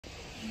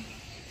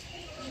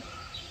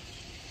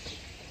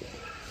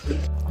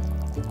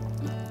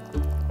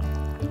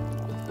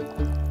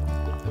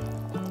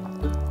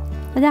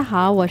大家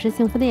好，我是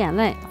幸福的眼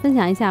泪，分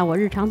享一下我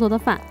日常做的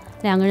饭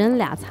，2个人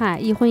2菜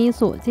，1荤1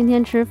素。今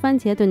天吃番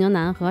茄炖牛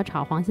腩和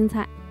炒黄心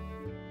菜。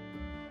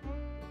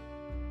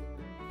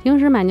平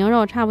时买牛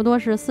肉差不多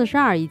是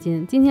42一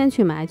斤，今天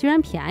去买居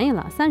然便宜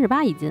了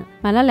，38一斤。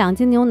买了2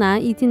斤牛腩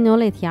，1斤牛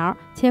肋条，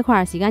切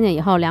块洗干净以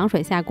后凉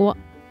水下锅，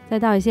再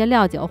倒一些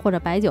料酒或者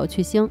白酒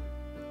去腥。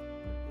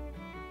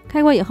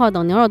开锅以后，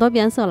等牛肉都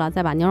变色了，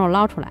再把牛肉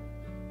捞出来。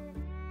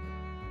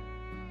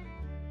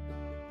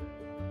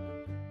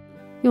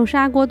用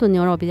砂锅炖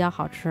牛肉比较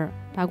好吃，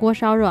把锅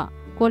烧热，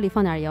锅里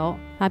放点油，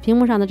把屏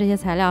幕上的这些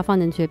材料放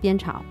进去煸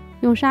炒。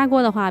用砂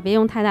锅的话，别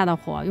用太大的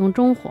火，用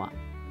中火。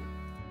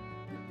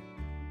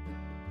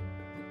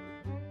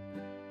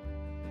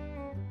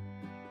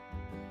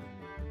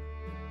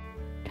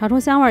炒出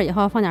香味以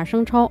后，放点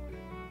生抽，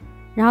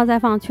然后再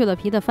放去了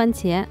皮的番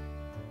茄，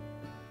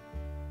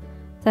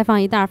再放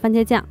1袋番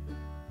茄酱，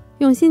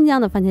用新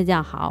疆的番茄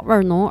酱好，味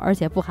儿浓，而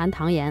且不含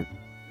糖盐。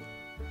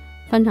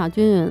翻炒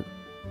均匀，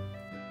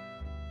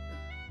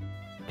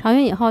炒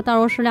匀以后倒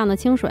入适量的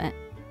清水，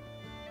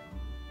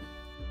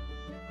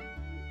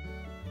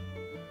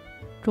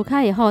煮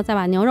开以后再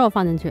把牛肉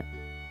放进去，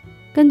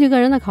根据个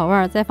人的口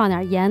味再放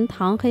点盐、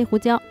糖、黑胡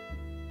椒。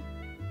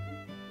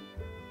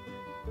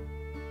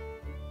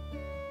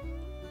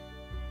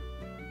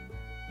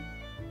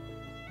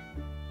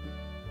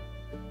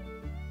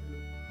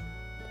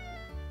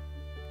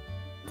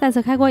再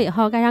次开锅以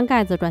后，盖上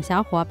盖子，转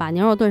小火，把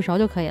牛肉炖熟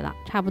就可以了，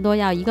差不多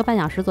要1个半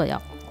小时左右。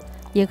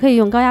也可以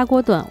用高压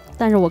锅炖，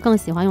但是我更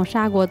喜欢用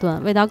砂锅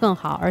炖，味道更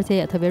好，而且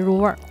也特别入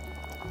味儿。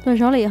炖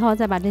熟了以后，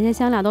再把这些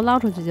香料都捞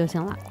出去就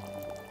行了。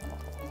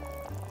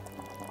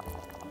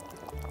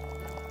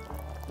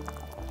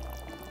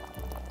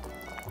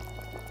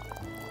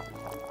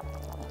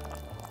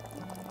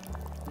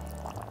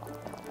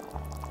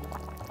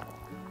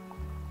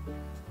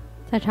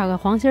再炒个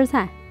黄心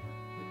菜。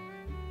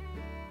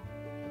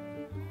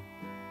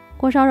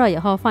锅烧热以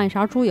后，放1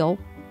勺猪油，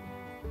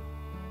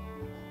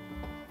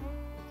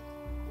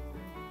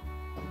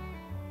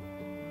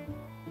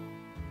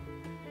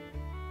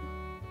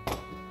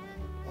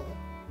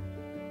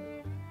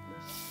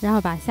然后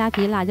把虾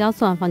皮、辣椒、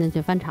蒜放进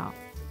去翻炒，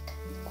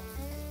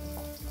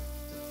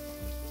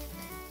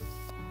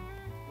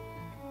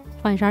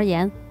放1勺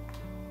盐，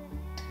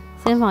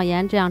先放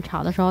盐，这样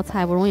炒的时候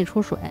菜不容易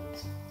出水。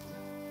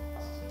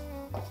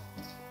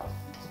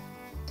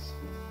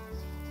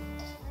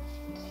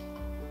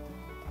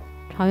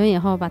炒匀以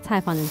后，把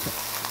菜放进去，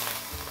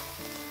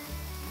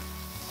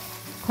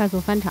快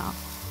速翻炒，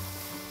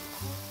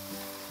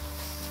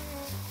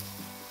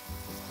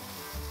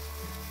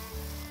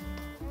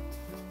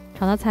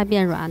炒到菜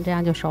变软，这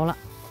样就熟了，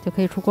就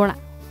可以出锅了。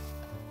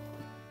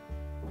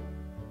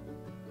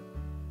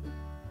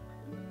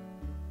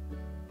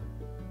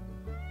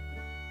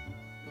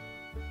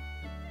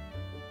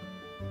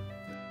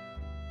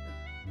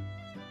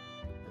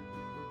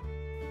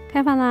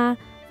开饭啦！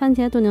番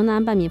茄炖牛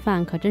腩拌米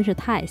饭可真是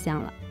太香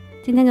了。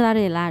今天就到这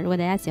里啦，如果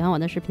大家喜欢我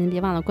的视频，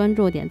别忘了关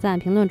注、点赞、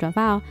评论、转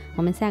发哦。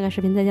我们下个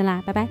视频再见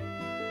啦，拜拜。